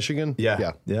ones in Michigan.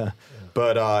 Yeah.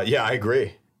 But I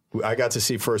agree. I got to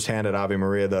see firsthand at Ave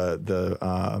Maria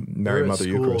the Mary Mother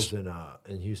Eucharist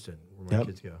in Houston, where my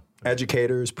kids go.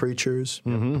 Educators, preachers,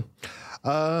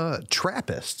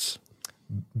 Trappists.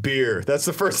 Beer. That's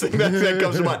the first thing that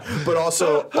comes to mind. But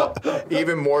also,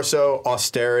 even more so,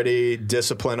 austerity,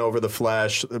 discipline over the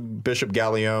flesh. Bishop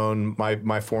Gallione,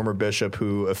 my former bishop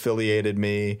who affiliated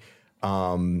me,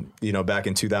 back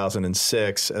in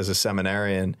 2006 as a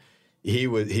seminarian, he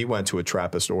went to a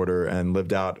Trappist order and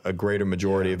lived out a greater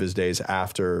majority of his days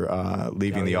after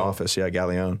leaving the office. Yeah,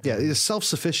 Gallione. Yeah, it's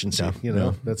self-sufficiency.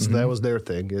 That was their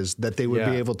thing, is that they would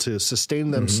be able to sustain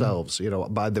themselves,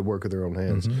 by the work of their own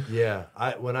hands. Mm-hmm. Yeah,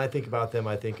 when I think about them,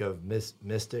 I think of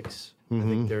mystics. I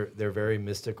think they're very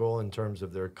mystical in terms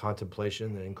of their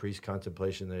contemplation, the increased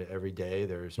contemplation. That every day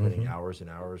they're spending hours and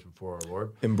hours before our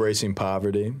Lord, embracing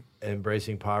poverty,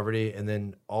 and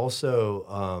then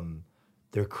also.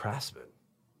 They're craftsmen.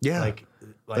 Yeah.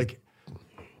 Like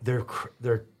they're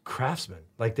craftsmen.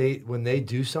 Like when they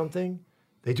do something,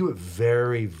 they do it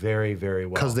very, very, very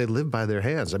well. Because they live by their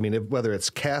hands. I mean, whether it's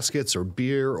caskets or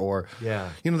beer or,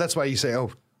 that's why you say,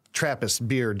 Trappist,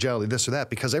 beer, jelly, this or that,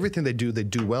 because everything they do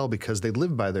well because they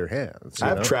live by their hands. I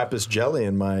have Trappist jelly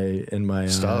in my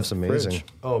stuff's amazing. Fridge.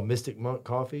 Oh, Mystic Monk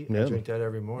coffee. I drink that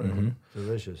every morning.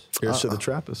 Delicious. Here's to the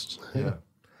Trappists. Yeah.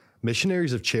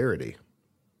 Missionaries of Charity.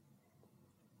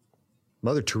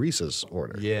 Mother Teresa's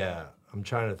order. Yeah, I'm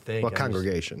trying to think. What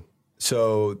congregation?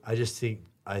 So I just think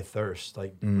I thirst.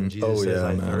 Like when Jesus says,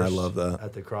 "I thirst," I love that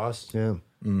at the cross. Yeah,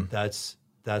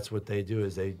 that's what they do.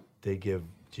 Is they give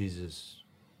Jesus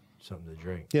something to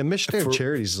drink. Yeah, Missionary of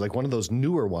Charities is like one of those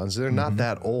newer ones. They're not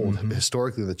that old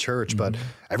historically in the church, but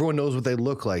everyone knows what they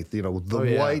look like. The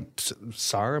white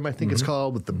sarum, I think it's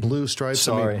called, with the blue stripes.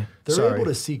 They're able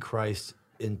to see Christ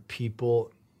in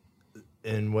people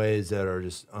in ways that are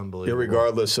just unbelievable.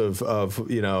 Regardless of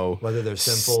you know, whether they're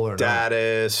sinful or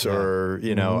status or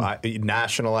you know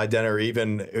national identity or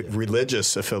even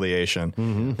religious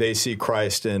affiliation, they see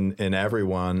Christ in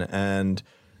everyone. And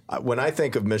when I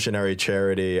think of missionary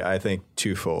charity, I think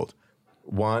twofold: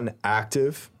 one,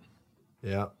 active,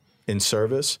 in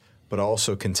service, but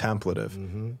also contemplative.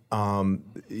 You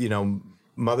know,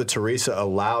 Mother Teresa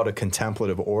allowed a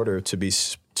contemplative order to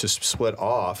split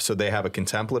off, so they have a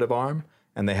contemplative arm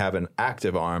and they have an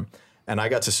active arm. And I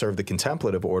got to serve the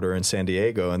contemplative order in San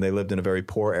Diego, and they lived in a very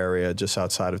poor area just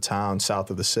outside of town, south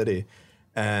of the city.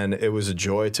 And it was a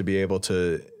joy to be able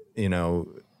to, you know,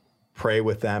 pray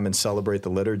with them and celebrate the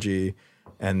liturgy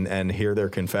and hear their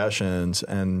confessions.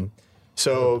 And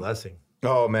so, what a blessing.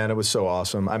 Oh man, it was so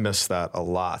awesome. I miss that a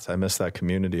lot. I miss that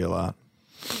community a lot.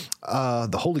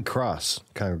 The Holy Cross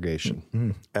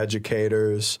congregation.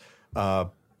 Educators,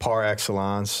 par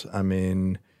excellence. I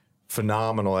mean,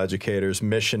 phenomenal educators,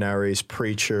 missionaries,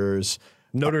 preachers.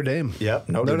 Notre Dame. Yep,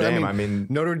 Notre Dame. I mean,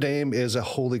 Notre Dame is a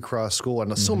Holy Cross school,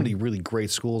 and so many really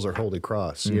great schools are Holy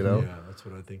Cross, you know? Yeah, that's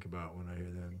what I think about when I hear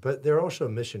them. But they're also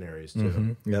missionaries,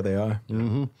 too. Yeah, they are.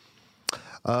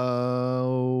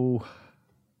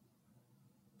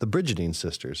 The Brigidine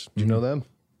sisters. Do you know them?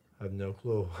 I have no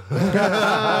clue.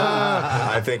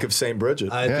 I think of St.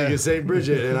 Bridget. I think of St.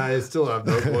 Bridget, and I still have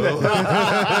no clue.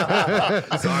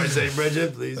 Sorry, St.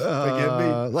 Bridget, please forgive me.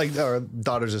 Like our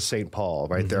Daughters of St. Paul,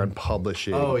 right? They're on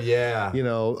publishing. Oh, yeah. You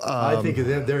know, I think of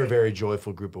them. They're a very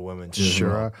joyful group of women, too.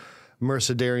 Sure.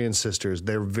 Mercedarian sisters,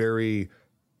 they're very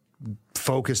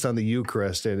focused on the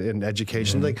Eucharist and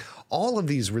education. Like all of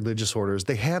these religious orders,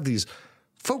 they have these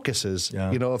focuses,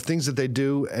 you know, of things that they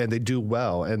do, and they do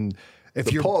well. And if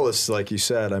the Paulists, like you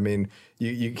said, I mean,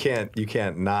 you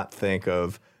can't not think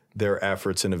of their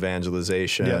efforts in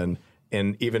evangelization,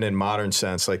 and even in modern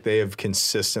sense, like they have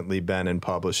consistently been in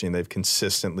publishing, they've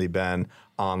consistently been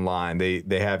online, they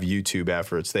have YouTube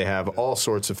efforts, they have all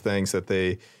sorts of things that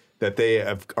they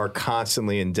are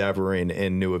constantly endeavoring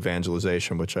in new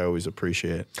evangelization, which I always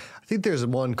appreciate. I think there's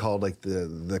one called like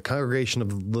the Congregation of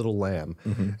the Little Lamb,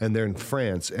 and they're in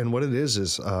France, and what it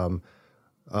is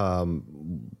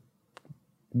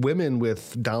women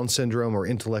with Down syndrome or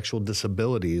intellectual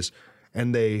disabilities,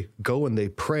 and they go and they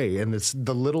pray, and it's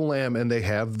the little lamb, and they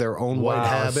have their own white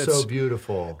habits. So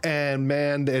beautiful. And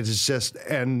man, it's just,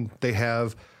 and they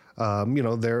have, you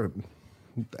know, their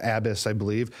abbess, I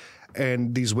believe,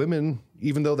 and these women,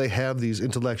 even though they have these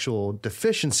intellectual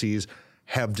deficiencies,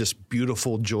 have just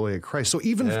beautiful joy at Christ. So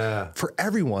even for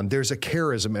everyone, there's a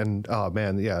charism, and oh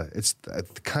man, it's the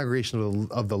Congregation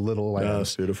of the Little Lambs. Yeah,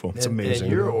 it's beautiful. It's amazing.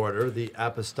 And your order, the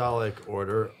Apostolic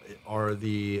Order, are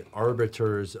the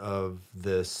arbiters of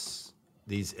these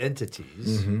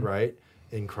entities, right,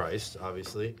 in Christ,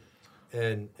 obviously,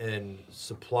 and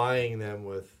supplying them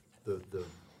with the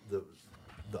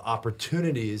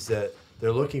opportunities that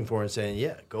they're looking for, and saying,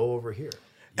 yeah, go over here.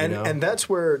 And that's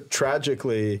where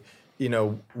tragically, you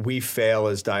know, we fail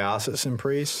as diocesan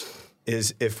priests,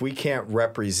 is if we can't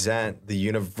represent the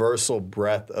universal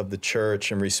breadth of the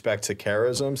church in respect to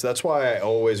charisms. That's why I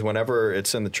always, whenever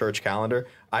it's in the church calendar,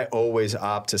 I always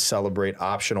opt to celebrate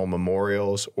optional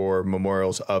memorials or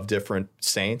memorials of different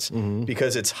saints,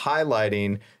 because it's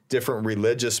highlighting different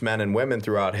religious men and women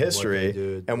throughout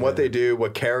history what they do,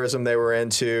 what charism they were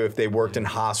into, if they worked in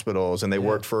hospitals and they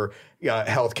worked for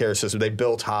healthcare systems, they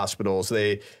built hospitals,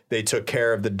 they took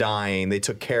care of the dying, they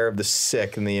took care of the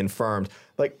sick and the infirmed.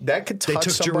 Like that could touch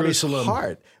somebody's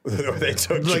heart. They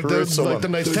took Jerusalem. Like the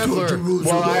Knights Templar.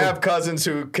 Well, I have cousins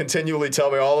who continually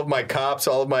tell me, all of my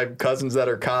cousins that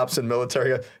are cops and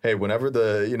military, hey, whenever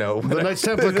the Knights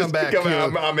Templar come back,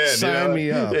 I'm in. Sign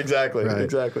me up. Exactly. Right.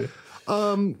 Exactly.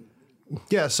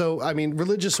 Yeah, so I mean,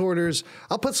 religious orders,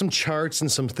 I'll put some charts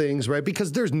and some things, right?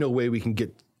 Because there's no way we can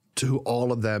get to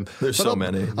all of them. There's so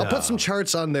many. I'll put some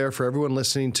charts on there for everyone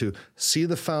listening to see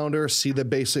the founder, see the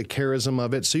basic charism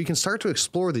of it, so you can start to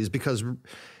explore these, because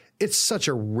it's such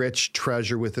a rich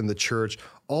treasure within the church.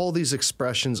 All these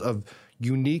expressions of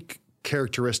unique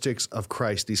characteristics of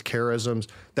Christ, these charisms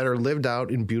that are lived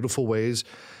out in beautiful ways,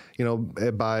 you know,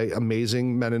 by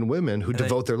amazing men and women who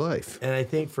devote their life. And I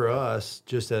think for us,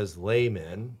 just as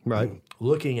laymen,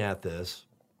 looking at this,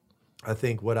 I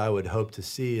think what I would hope to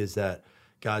see is that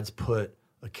God's put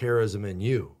a charism in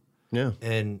you. Yeah.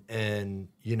 And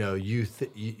you know, you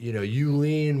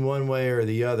lean one way or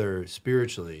the other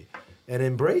spiritually, and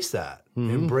embrace that.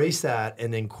 Embrace that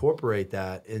and incorporate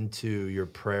that into your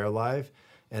prayer life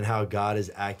and how God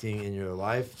is acting in your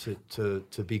life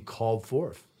to be called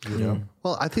forth. You know?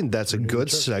 Well, I think that's a good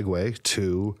segue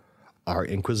to our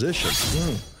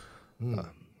Inquisition.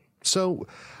 So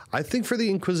I think for the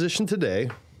Inquisition today,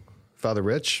 Father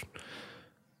Rich,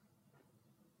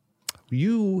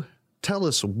 you tell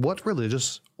us what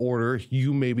religious order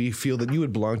you maybe feel that you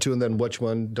would belong to, and then which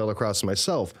one, Delacrosse and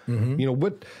myself. You know,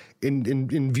 what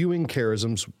in viewing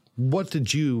charisms, what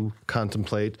did you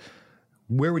contemplate?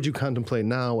 Where would you contemplate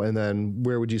now, and then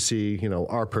where would you see, you know,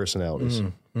 our personalities?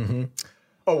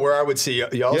 Oh, where I would see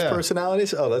y'all's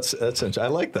personalities? Oh, that's interesting. I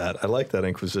like that. I like that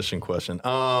Inquisition question.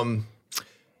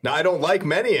 Now, I don't like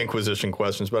many Inquisition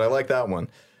questions, but I like that one.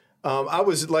 I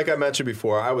was, like I mentioned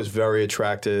before, I was very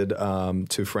attracted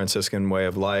to Franciscan way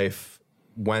of life,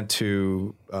 went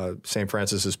to St.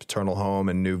 Francis's paternal home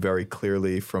and knew very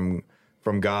clearly from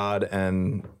God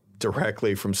and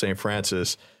directly from St.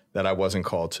 Francis that I wasn't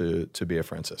called to be a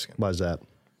Franciscan. Why is that?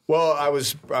 Well, I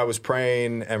was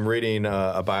praying and reading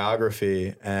a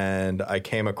biography, and I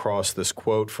came across this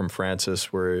quote from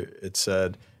Francis where it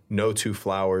said, "No two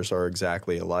flowers are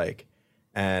exactly alike."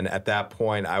 And at that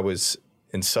point, I was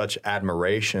in such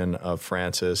admiration of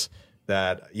Francis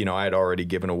that, you know, I had already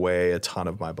given away a ton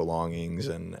of my belongings,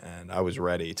 and I was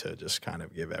ready to just kind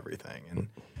of give everything.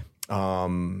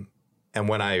 And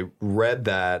when I read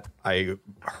that, I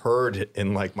heard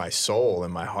in like my soul,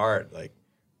 in my heart, like,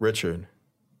 Richard,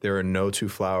 there are no two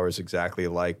flowers exactly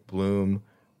alike. Bloom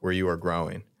where you are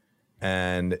growing.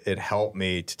 And it helped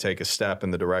me to take a step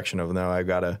in the direction of, no, I've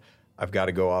got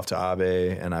to go off to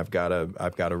Ave, and I've got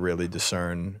to really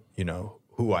discern, you know,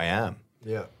 who I am.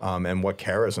 Yeah. And what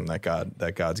charism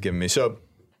that God's given me. So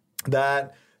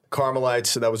that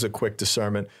Carmelites, so that was a quick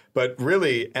discernment. But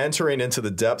really entering into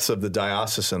the depths of the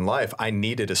diocesan life, I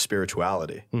needed a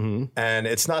spirituality. And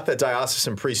it's not that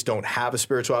diocesan priests don't have a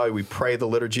spirituality. We pray the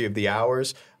Liturgy of the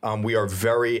Hours. We are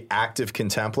very active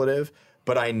contemplative,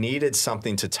 but I needed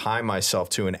something to tie myself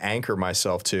to and anchor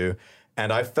myself to.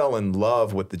 And I fell in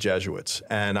love with the Jesuits,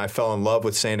 and I fell in love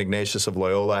with St. Ignatius of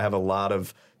Loyola. I have a lot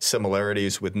of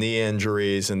similarities with knee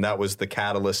injuries, and that was the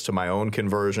catalyst to my own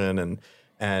conversion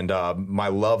and my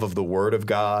love of the Word of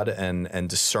God and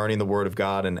discerning the Word of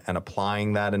God and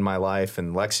applying that in my life,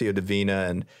 and Lectio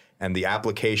Divina and the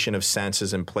application of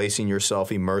senses and placing yourself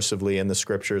immersively in the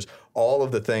Scriptures. All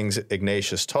of the things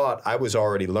Ignatius taught, I was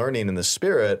already learning in the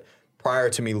Spirit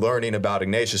prior to me learning about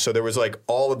Ignatius. So there was like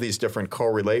all of these different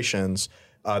correlations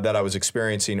that I was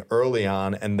experiencing early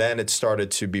on, and then it started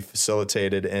to be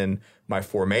facilitated in my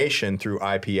formation through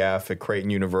IPF at Creighton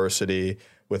University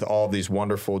with all these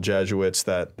wonderful Jesuits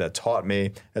that taught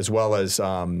me, as well as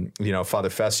you know, Father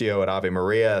Fessio at Ave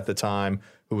Maria at the time,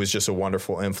 who was just a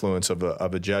wonderful influence of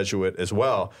a Jesuit as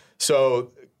well.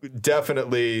 So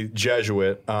definitely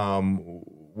Jesuit,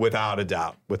 without a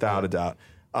doubt, without a doubt.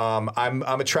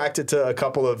 I'm attracted to a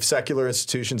couple of secular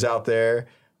institutions out there,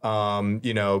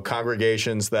 you know,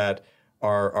 congregations that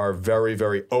are very,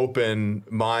 very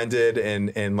open-minded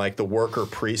and like the worker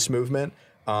priest movement,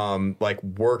 like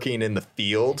working in the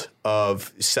field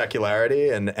of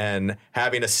secularity and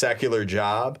having a secular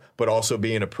job, but also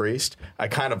being a priest. I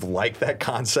kind of like that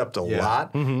concept a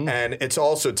lot. And it's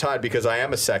also tied because I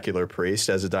am a secular priest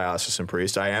as a diocesan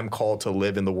priest. I am called to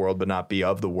live in the world, but not be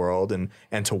of the world, and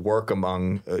to work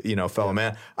among, you know, fellow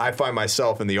man. I find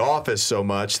myself in the office so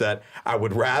much that I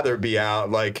would rather be out,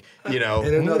 like, you know,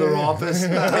 in another office.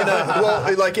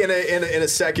 Well, like in a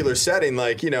secular setting,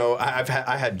 like, you know,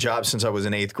 I had jobs since I was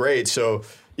in 8th grade. So,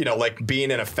 you know, like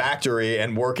being in a factory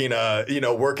and working a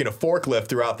forklift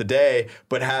throughout the day,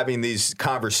 but having these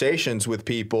conversations with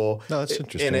people. No, that's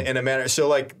interesting. In a manner. So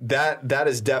like that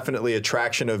is definitely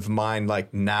attraction of mine,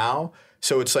 like now.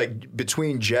 So it's like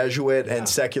between Jesuit and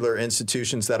secular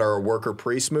institutions that are a worker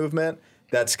priest movement,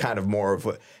 that's kind of more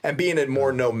of and being a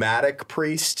more nomadic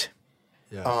priest.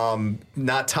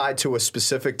 Not tied to a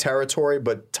specific territory,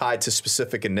 but tied to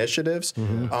specific initiatives.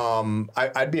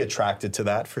 I'd be attracted to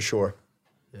that for sure.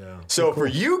 Yeah. So for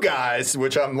you guys,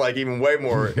 which I'm like even way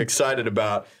more excited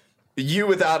about, you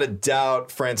without a doubt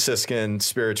Franciscan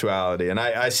spirituality, and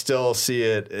I still see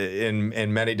it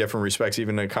in many different respects.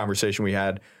 Even in a conversation we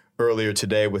had earlier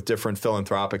today with different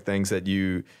philanthropic things that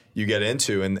you get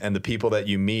into, and the people that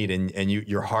you meet, and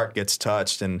your heart gets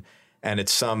touched, and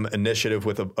it's some initiative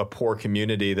with a poor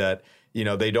community that, you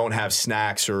know, they don't have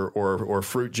snacks or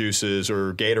fruit juices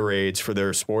or Gatorades for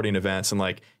their sporting events. And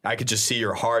like, I could just see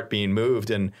your heart being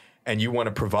moved, and you want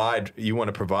to provide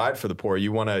for the poor.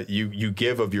 You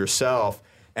give of yourself,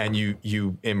 and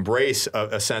you embrace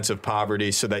a sense of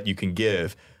poverty so that you can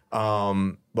give.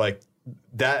 Like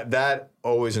that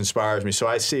always inspires me. So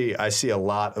I see a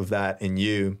lot of that in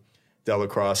you,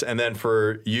 Delacrosse. And then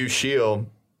for you, Sheil,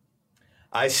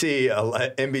 I see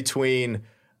in between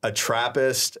a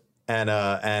Trappist and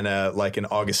a like an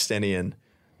Augustinian,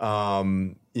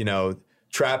 you know,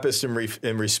 Trappist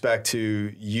in respect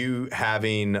to you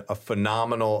having a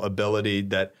phenomenal ability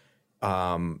that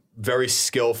very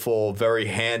skillful, very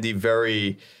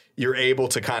handy, you're able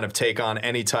to kind of take on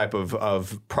any type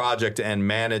of project and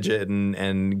manage it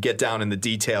and get down in the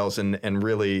details and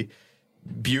really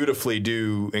beautifully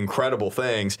do incredible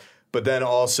things. But then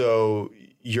also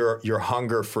your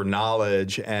hunger for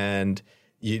knowledge and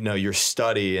your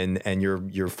study and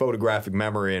your photographic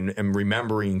memory and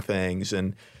remembering things.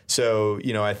 And so,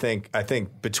 I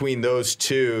think between those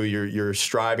two, you're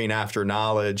striving after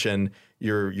knowledge and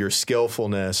your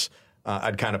skillfulness,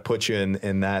 I'd kind of put you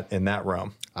in that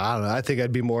realm. I don't know. I think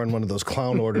I'd be more in one of those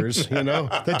clown orders,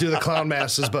 that do the clown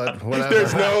masses, but whatever.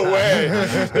 There's no way.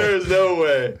 There's no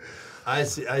way.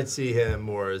 I'd see him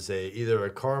more as either a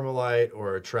Carmelite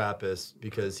or a Trappist,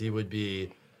 because he would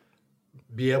be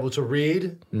able to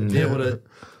read, be able to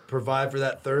provide for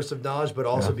that thirst of knowledge, but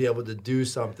also be able to do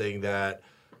something that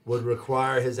would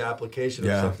require his application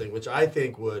of something, which I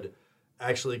think would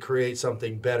actually create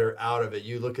something better out of it.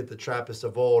 You look at the Trappists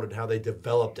of old and how they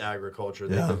developed agriculture,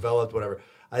 they developed whatever.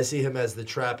 I see him as the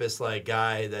Trappist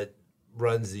guy that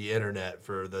runs the internet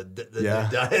for the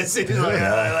diocese.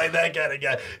 I like that kind of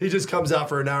guy. He just comes out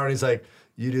for an hour and he's like,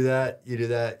 you do that, you do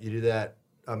that, you do that.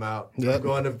 I'm out. Yep. I'm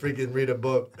going to freaking read a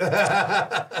book.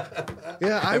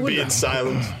 I would be in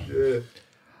silence.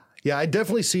 Yeah, I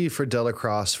definitely see for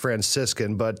Delacroix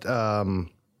Franciscan, but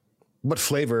what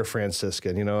flavor of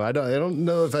Franciscan? I don't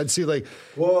know if I'd see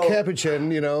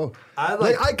Capuchin.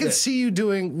 I could see you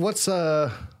doing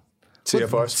CFRs.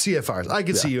 CFRs. I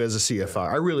could see you as a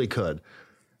CFR. I really could.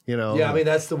 Yeah, I mean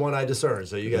that's the one I discern.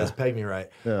 So you guys pegged me right.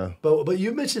 Yeah. But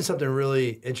you mentioned something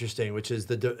really interesting, which is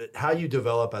how you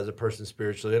develop as a person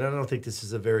spiritually. And I don't think this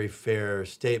is a very fair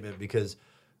statement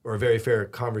or a very fair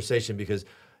conversation, because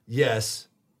yes,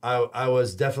 I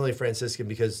was definitely Franciscan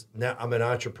because now I'm an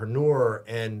entrepreneur,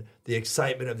 and the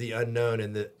excitement of the unknown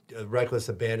and the reckless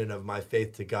abandon of my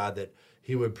faith to God that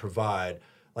He would provide.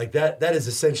 Like that is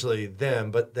essentially them,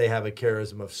 but they have a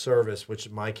charism of service, which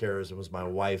my charism was my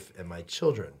wife and my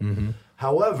children. Mm-hmm.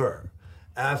 However,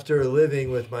 after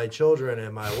living with my children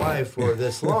and my wife for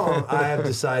this long, I have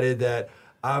decided that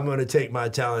I'm going to take my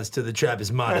talents to the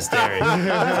Trappist monastery. And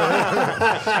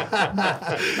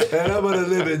I'm going to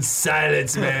live in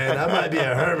silence, man. I might be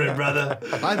a hermit, brother.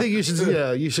 I think you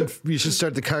should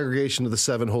start the Congregation of the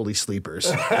Seven Holy Sleepers.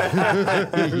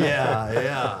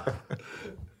 Yeah.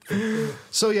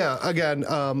 So again,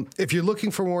 if you're looking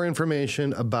for more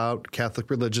information about Catholic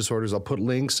religious orders, I'll put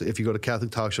links. If you go to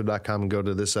CatholicTalkShow.com and go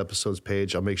to this episode's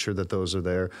page, I'll make sure that those are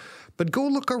there. But go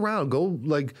look around. Go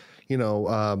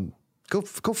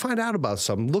go find out about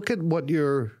some. Look at what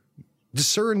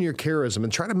discern your charism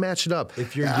and try to match it up.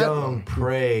 If you're young,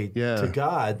 pray to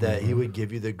God that He would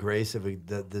give you the grace of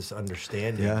this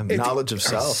understanding. Yeah, knowledge of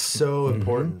self. So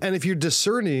important. And if you're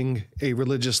discerning a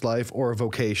religious life or a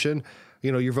vocation,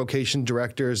 your vocation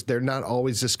directors, they're not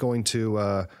always just going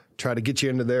to try to get you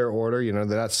into their order. They're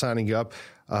not signing you up.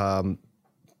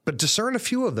 But discern a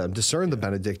few of them. Discern the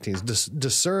Benedictines.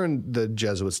 Discern the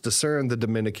Jesuits. Discern the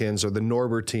Dominicans or the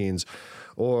Norbertines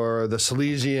or the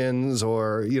Salesians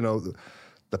or,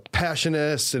 the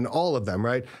Passionists and all of them,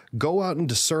 right? Go out and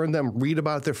discern them. Read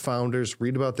about their founders.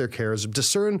 Read about their charism.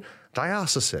 Discern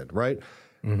diocesan, right?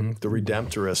 Mm-hmm. The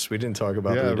Redemptorists. We didn't talk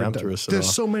about the Redemptorists at all.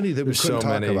 There's so many that we couldn't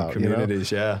talk about.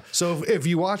 Communities, So if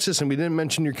you watch this and we didn't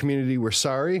mention your community, we're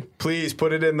sorry. Please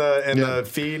put it in the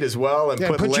feed as well, and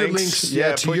put links. Your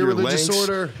links to your religious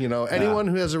order. Anyone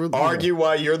who has a argue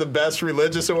why you're the best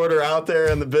religious order out there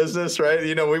in the business, right?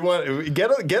 We want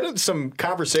get some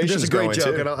conversations. There's a great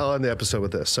joke, too. and I'll end the episode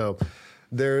with this. So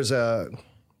there's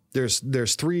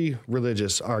three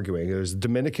religious arguing. There's a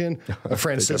Dominican, a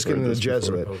Franciscan, and a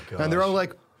Jesuit. And they're all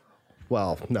like,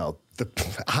 well, no,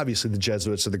 obviously the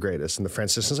Jesuits are the greatest. And the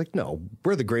Franciscans are like, no,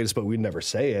 we're the greatest, but we'd never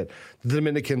say it. The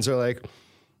Dominicans are like,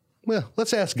 well,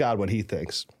 let's ask God what He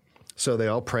thinks. So they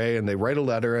all pray and they write a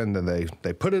letter and then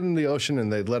they put it in the ocean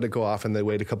and they let it go off and they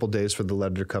wait a couple days for the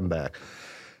letter to come back.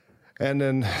 And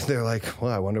then they're like,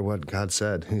 well, I wonder what God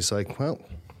said. And He's like, well,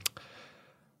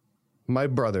 my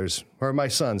brothers, or my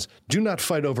sons, do not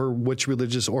fight over which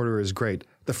religious order is great.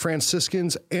 The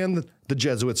Franciscans and the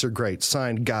Jesuits are great.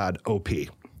 Signed, God, OP.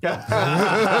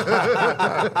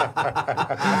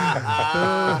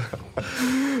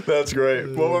 That's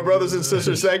great. Well, my brothers and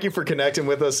sisters, thank you for connecting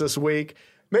with us this week.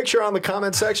 Make sure on the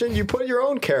comment section you put your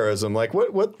own charism. Like,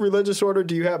 what religious order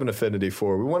do you have an affinity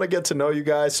for? We want to get to know you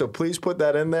guys, so please put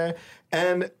that in there.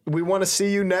 And we want to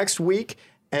see you next week.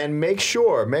 And make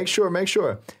sure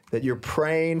that you're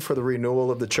praying for the renewal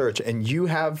of the church and you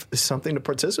have something to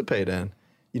participate in.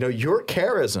 Your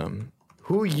charism,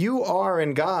 who you are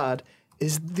in God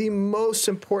is the most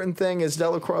important thing, as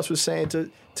Delacroix was saying,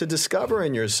 to discover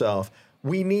in yourself.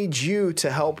 We need you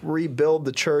to help rebuild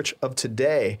the church of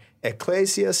today.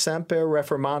 Ecclesia semper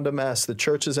reformandum est. The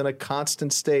church is in a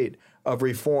constant state of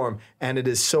reform, and it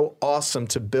is so awesome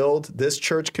to build this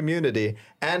church community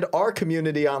and our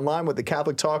community online with the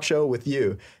Catholic Talk Show with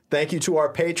you. Thank you to our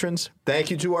patrons.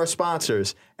 Thank you to our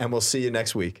sponsors, and we'll see you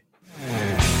next week.